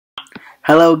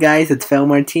Hello guys, it's Phil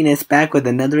Martinez back with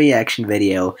another reaction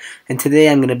video, and today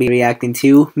I'm going to be reacting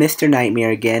to Mr. Nightmare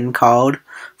again, called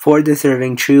 4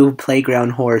 Deserving True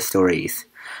Playground Horror Stories.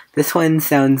 This one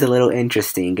sounds a little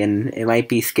interesting, and it might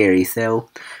be scary, so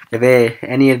if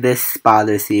any of this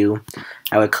bothers you,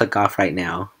 I would click off right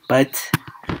now. But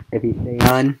if you stay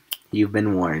on, you've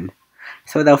been warned.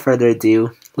 So without further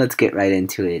ado, let's get right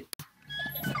into it.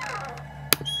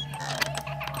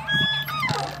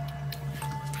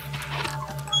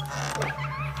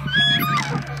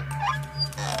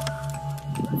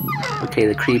 Okay,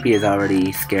 the creepy is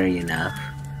already scary enough.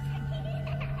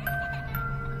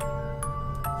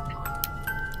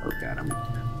 Oh god,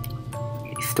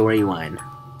 okay, story 1.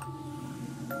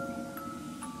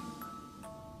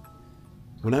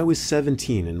 When I was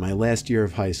 17 in my last year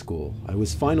of high school, I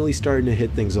was finally starting to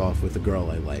hit things off with a girl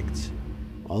I liked.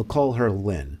 I'll call her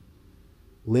Lynn.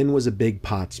 Lynn was a big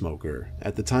pot smoker.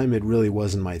 At the time it really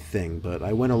wasn't my thing, but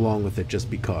I went along with it just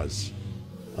because.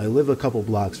 I live a couple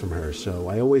blocks from her, so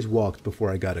I always walked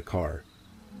before I got a car.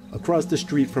 Across the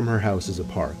street from her house is a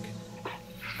park.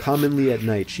 Commonly at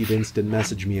night she'd instant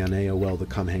message me on AOL to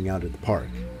come hang out at the park.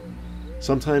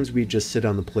 Sometimes we'd just sit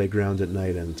on the playground at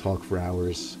night and talk for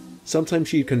hours. Sometimes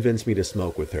she'd convince me to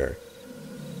smoke with her.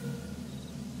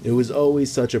 It was always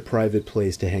such a private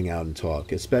place to hang out and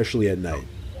talk, especially at night.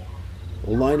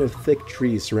 A line of thick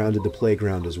trees surrounded the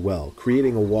playground as well,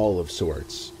 creating a wall of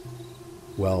sorts.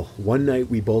 Well, one night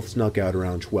we both snuck out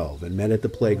around 12 and met at the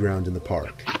playground in the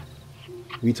park.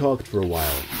 We talked for a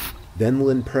while. Then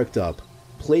Lynn perked up,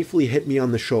 playfully hit me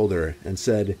on the shoulder, and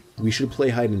said we should play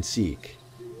hide and seek.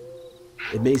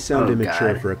 It may sound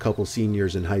immature for a couple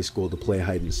seniors in high school to play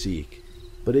hide and seek,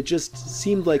 but it just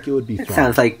seemed like it would be fun. It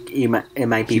sounds like it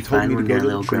might be fun when you're a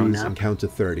little grown up. And count to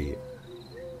 30.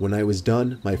 When I was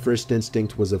done, my first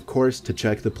instinct was of course to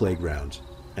check the playground.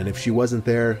 And if she wasn't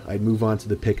there, I'd move on to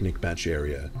the picnic bench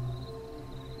area.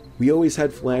 We always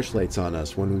had flashlights on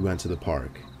us when we went to the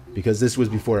park, because this was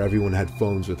before everyone had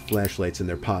phones with flashlights in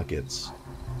their pockets.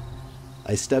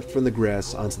 I stepped from the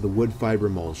grass onto the wood fiber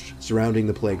mulch surrounding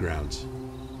the playground.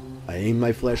 I aimed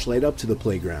my flashlight up to the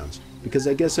playground, because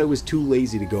I guess I was too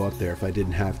lazy to go up there if I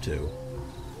didn't have to.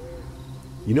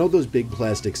 You know those big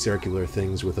plastic circular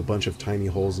things with a bunch of tiny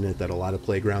holes in it that a lot of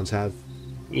playgrounds have?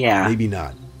 Yeah. Maybe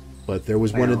not. But there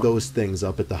was one of those things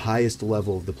up at the highest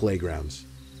level of the playgrounds,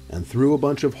 and through a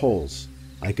bunch of holes,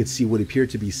 I could see what appeared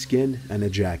to be skin and a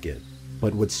jacket,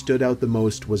 but what stood out the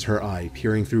most was her eye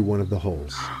peering through one of the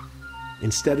holes.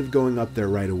 Instead of going up there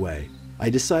right away, I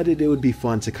decided it would be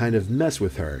fun to kind of mess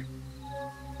with her.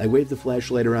 I waved the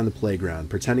flashlight around the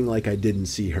playground, pretending like I didn't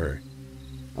see her.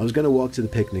 I was going to walk to the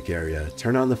picnic area,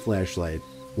 turn on the flashlight,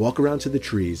 walk around to the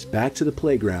trees, back to the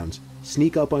playground,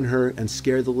 sneak up on her and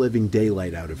scare the living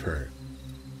daylight out of her.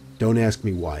 Don't ask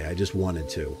me why, I just wanted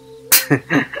to.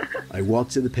 I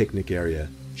walked to the picnic area,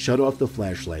 shut off the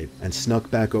flashlight, and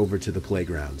snuck back over to the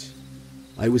playground.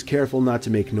 I was careful not to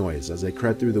make noise as I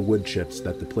crept through the wood chips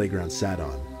that the playground sat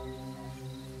on.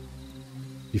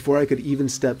 Before I could even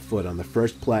step foot on the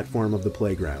first platform of the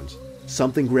playground,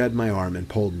 something grabbed my arm and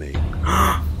pulled me.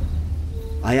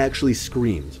 I actually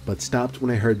screamed, but stopped when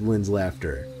I heard Lynn's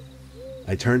laughter.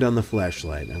 I turned on the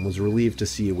flashlight and was relieved to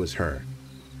see it was her.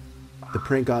 The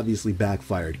prank obviously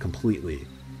backfired completely.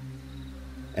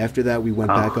 After that, we went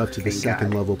back up to the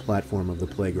second level platform of the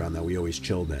playground that we always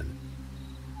chilled in.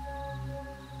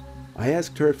 I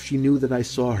asked her if she knew that I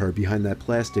saw her behind that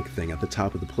plastic thing at the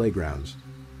top of the playground,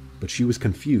 but she was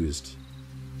confused.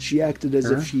 She acted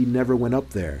as if she never went up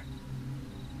there.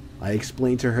 I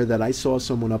explained to her that I saw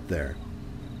someone up there.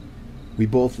 We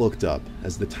both looked up,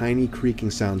 as the tiny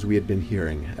creaking sounds we had been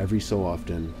hearing every so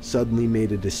often suddenly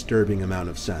made a disturbing amount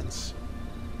of sense.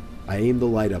 I aimed the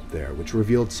light up there, which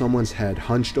revealed someone's head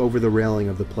hunched over the railing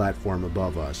of the platform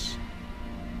above us.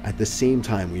 At the same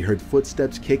time, we heard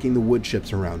footsteps kicking the wood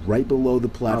chips around right below the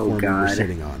platform we were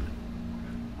sitting on.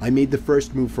 I made the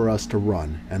first move for us to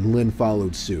run, and Lynn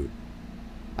followed suit.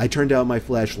 I turned out my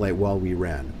flashlight while we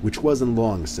ran, which wasn't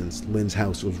long since Lynn's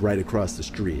house was right across the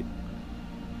street.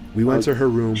 We went to her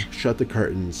room, shut the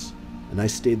curtains, and I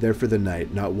stayed there for the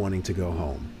night, not wanting to go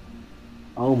home.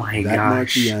 Oh my gosh. That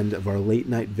marked the end of our late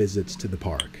night visits to the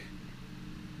park.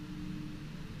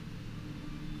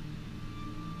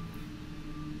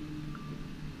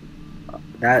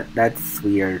 That's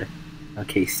weird.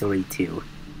 Okay, story 2.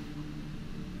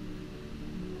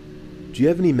 Do you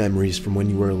have any memories from when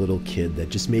you were a little kid that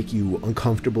just make you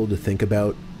uncomfortable to think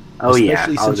about? Oh yeah,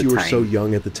 especially since you were so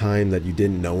young at the time that you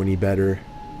didn't know any better.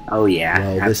 Oh yeah,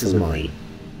 well, this is mine.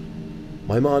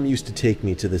 My mom used to take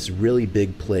me to this really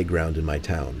big playground in my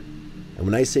town. And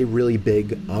when I say really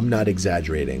big, I'm not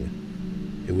exaggerating.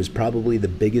 It was probably the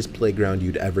biggest playground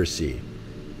you'd ever see.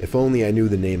 If only I knew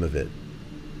the name of it.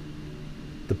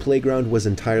 The playground was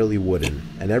entirely wooden,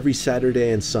 and every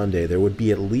Saturday and Sunday there would be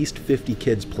at least 50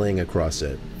 kids playing across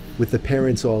it, with the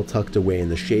parents all tucked away in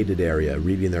the shaded area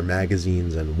reading their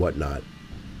magazines and whatnot.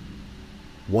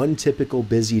 One typical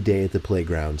busy day at the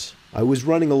playgrounds, I was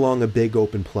running along a big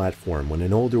open platform when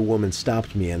an older woman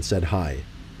stopped me and said hi.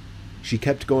 She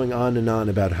kept going on and on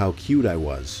about how cute I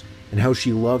was, and how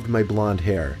she loved my blonde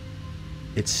hair.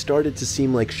 It started to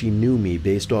seem like she knew me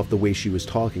based off the way she was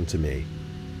talking to me.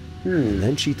 And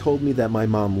then she told me that my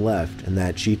mom left and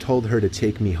that she told her to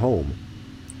take me home.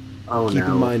 Keep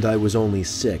in mind I was only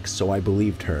 6, so I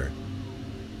believed her.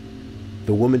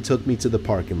 The woman took me to the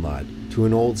parking lot, to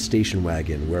an old station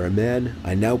wagon where a man,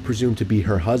 I now presume to be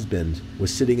her husband,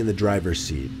 was sitting in the driver's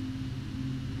seat.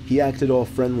 He acted all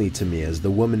friendly to me as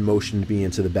the woman motioned me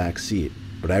into the back seat,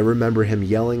 but I remember him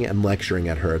yelling and lecturing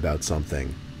at her about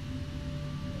something.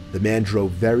 The man drove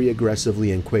very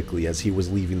aggressively and quickly as he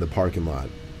was leaving the parking lot.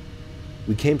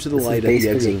 We came to the light at the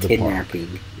exit of the park.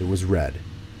 It was red.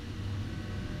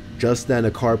 Just then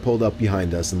a car pulled up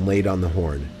behind us and laid on the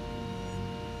horn.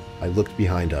 I looked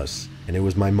behind us, and it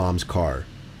was my mom's car.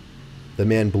 The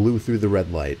man blew through the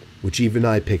red light, which even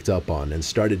I picked up on, and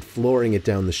started flooring it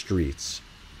down the streets.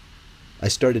 I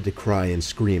started to cry and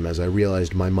scream as I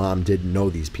realized my mom didn't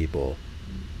know these people.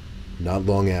 Not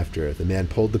long after, the man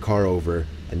pulled the car over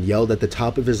and yelled at the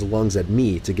top of his lungs at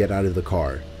me to get out of the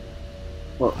car.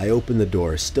 I opened the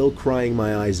door, still crying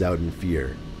my eyes out in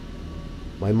fear.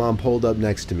 My mom pulled up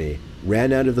next to me,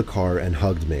 ran out of the car, and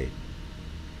hugged me.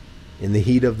 In the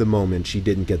heat of the moment, she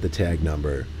didn't get the tag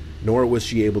number, nor was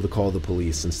she able to call the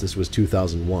police since this was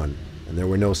 2001, and there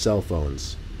were no cell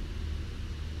phones.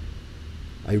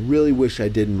 I really wish I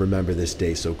didn't remember this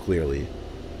day so clearly.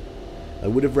 I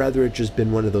would have rather it just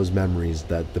been one of those memories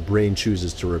that the brain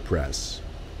chooses to repress.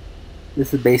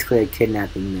 This is basically a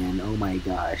kidnapping, man. Oh my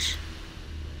gosh.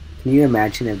 Can you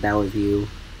imagine if that was you?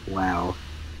 Wow.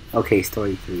 Okay,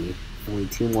 story 3. Only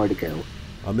 2 more to go.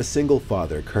 I'm a single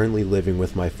father currently living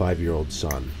with my 5-year-old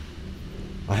son.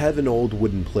 I have an old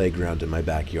wooden playground in my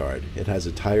backyard. It has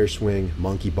a tire swing,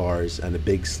 monkey bars, and a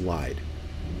big slide.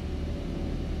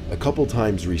 A couple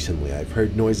times recently, I've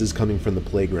heard noises coming from the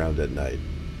playground at night.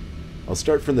 I'll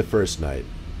start from the first night.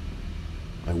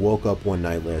 I woke up one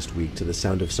night last week to the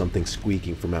sound of something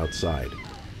squeaking from outside.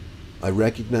 I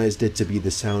recognized it to be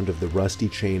the sound of the rusty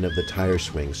chain of the tire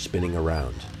swing spinning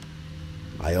around.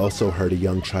 I also heard a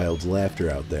young child's laughter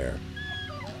out there.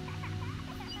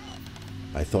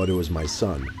 I thought it was my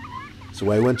son,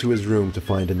 so I went to his room to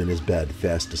find him in his bed,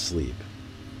 fast asleep.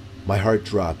 My heart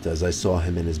dropped as I saw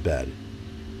him in his bed.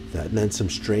 That meant some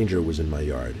stranger was in my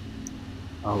yard.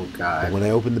 Oh God. But when I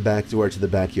opened the back door to the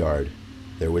backyard,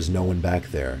 there was no one back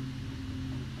there.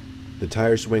 The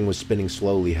tire swing was spinning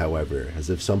slowly, however, as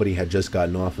if somebody had just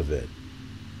gotten off of it.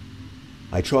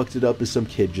 I chalked it up as some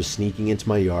kid just sneaking into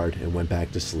my yard and went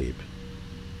back to sleep.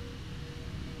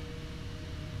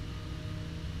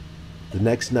 The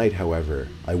next night, however,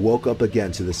 I woke up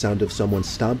again to the sound of someone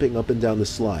stomping up and down the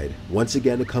slide, once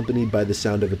again accompanied by the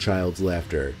sound of a child's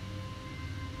laughter.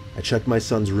 I checked my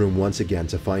son's room once again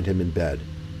to find him in bed.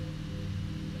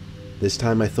 This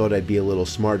time I thought I'd be a little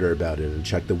smarter about it and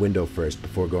check the window first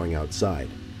before going outside.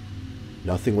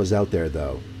 Nothing was out there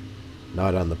though.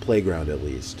 Not on the playground at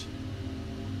least.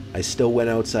 I still went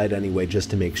outside anyway just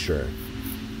to make sure.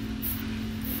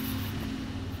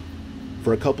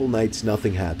 For a couple nights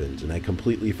nothing happened and I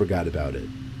completely forgot about it.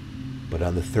 But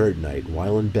on the 3rd night,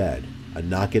 while in bed, a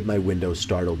knock at my window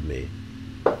startled me.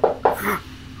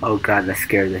 Oh God, that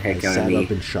scared the heck out of me. I sat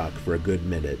up in shock for a good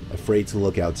minute, afraid to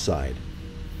look outside.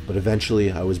 But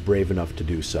eventually I was brave enough to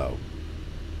do so.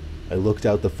 I looked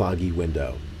out the foggy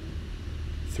window.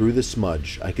 Through the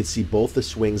smudge, I could see both the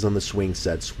swings on the swing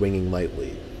set swinging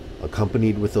lightly,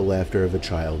 accompanied with the laughter of a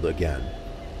child again.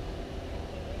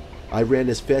 I ran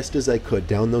as fast as I could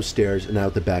down those stairs and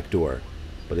out the back door,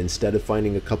 but instead of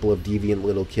finding a couple of deviant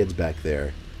little kids back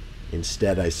there,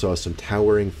 instead I saw some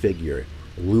towering figure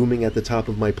looming at the top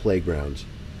of my playground,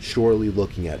 surely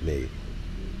looking at me.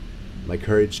 My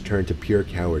courage turned to pure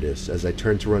cowardice as I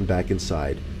turned to run back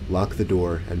inside, lock the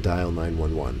door, and dial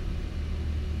 911.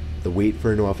 The wait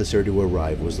for an officer to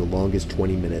arrive was the longest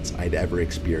 20 minutes I'd ever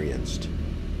experienced.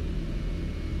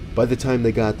 By the time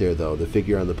they got there, though, the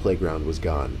figure on the playground was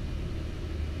gone.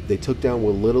 They took down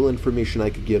what little information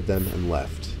I could give them and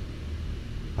left.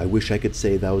 I wish I could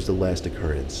say that was the last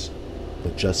occurrence,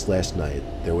 but just last night,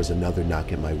 there was another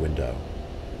knock at my window.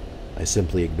 I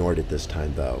simply ignored it this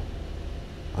time, though.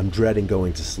 I'm dreading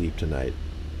going to sleep tonight.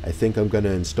 I think I'm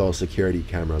gonna install security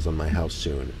cameras on my house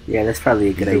soon. Yeah, that's probably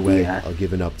a good Either way, idea. I'll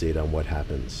give an update on what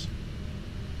happens.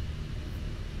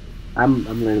 I'm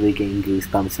literally getting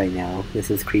goosebumps right now.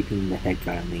 This is creeping the heck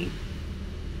out of me.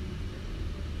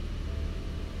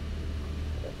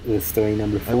 This is story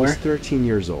number 4. I was 13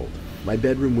 years old. My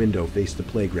bedroom window faced the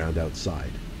playground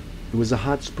outside. It was a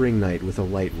hot spring night with a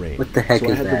light rain. What the heck so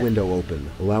I is had that? the window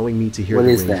open, allowing me to hear What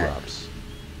the is that? raindrops,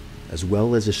 as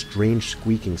well as a strange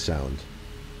squeaking sound.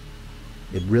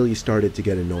 It really started to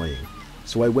get annoying,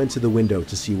 so I went to the window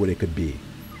to see what it could be.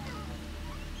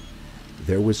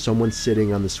 There was someone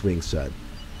sitting on the swing set.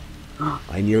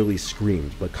 I nearly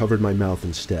screamed, but covered my mouth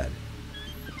instead.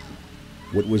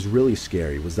 What was really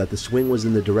scary was that the swing was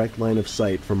in the direct line of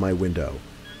sight from my window,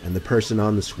 and the person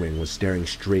on the swing was staring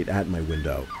straight at my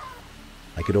window.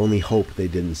 I could only hope they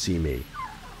didn't see me.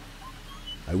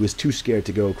 I was too scared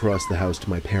to go across the house to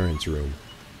my parents' room.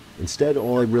 Instead,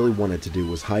 all I really wanted to do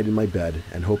was hide in my bed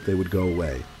and hope they would go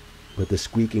away, but the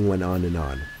squeaking went on and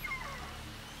on.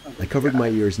 I covered my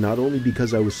ears not only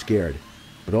because I was scared,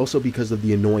 but also because of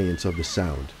the annoyance of the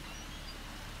sound.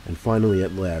 And finally,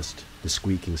 at last, the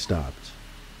squeaking stopped.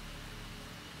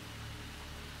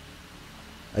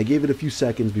 I gave it a few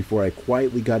seconds before I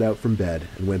quietly got out from bed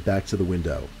and went back to the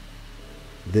window.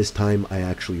 This time, I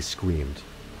actually screamed.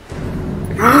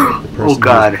 The person who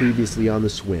was previously on the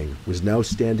swing was now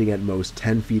standing at most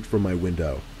 10 feet from my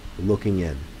window, looking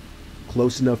in,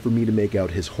 close enough for me to make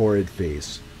out his horrid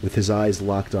face, with his eyes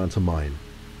locked onto mine.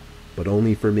 But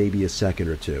only for maybe a second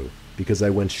or two, because I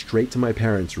went straight to my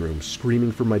parents' room,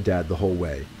 screaming for my dad the whole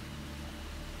way.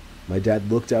 My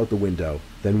dad looked out the window,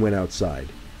 then went outside.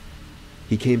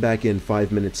 He came back in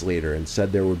 5 minutes later and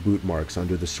said there were boot marks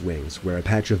under the swings where a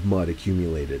patch of mud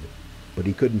accumulated, but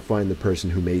he couldn't find the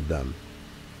person who made them.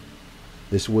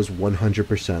 This was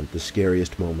 100% the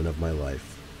scariest moment of my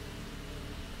life.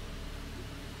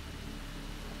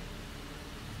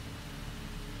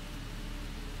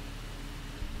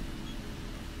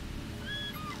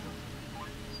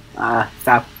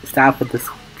 Stop with the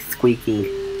squeaking.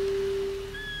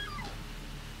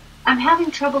 I'm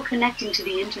having trouble connecting to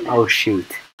the internet. Oh shoot.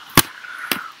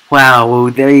 Wow,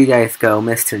 well there you guys go,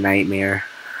 Mr. Nightmare.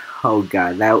 Oh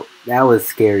god, that was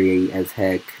scary as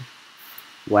heck.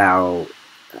 Wow.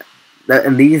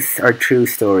 And these are true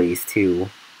stories too.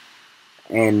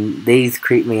 And these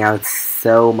creep me out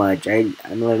so much. I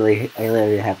literally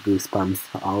have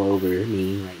goosebumps all over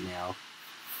me right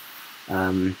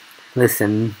now.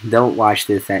 Listen, don't watch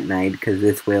this at night because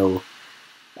this will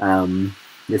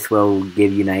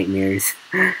give you nightmares.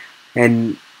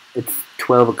 And it's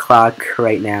 12 o'clock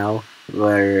right now,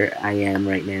 where I am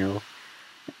right now.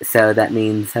 So that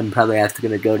means I'm probably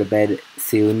gonna go to bed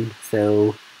soon.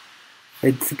 So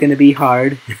it's gonna be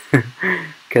hard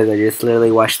because I just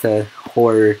literally watched a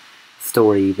horror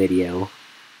story video.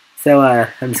 So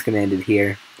I'm just gonna end it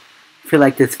here. If you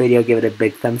like this video, give it a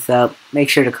big thumbs up. Make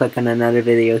sure to click on another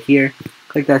video here.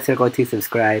 Click that circle to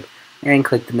subscribe. And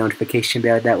click the notification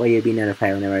bell. That way you'll be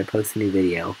notified whenever I post a new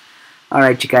video.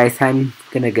 Alright you guys, I'm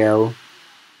gonna go.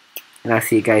 And I'll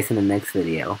see you guys in the next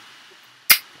video.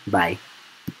 Bye.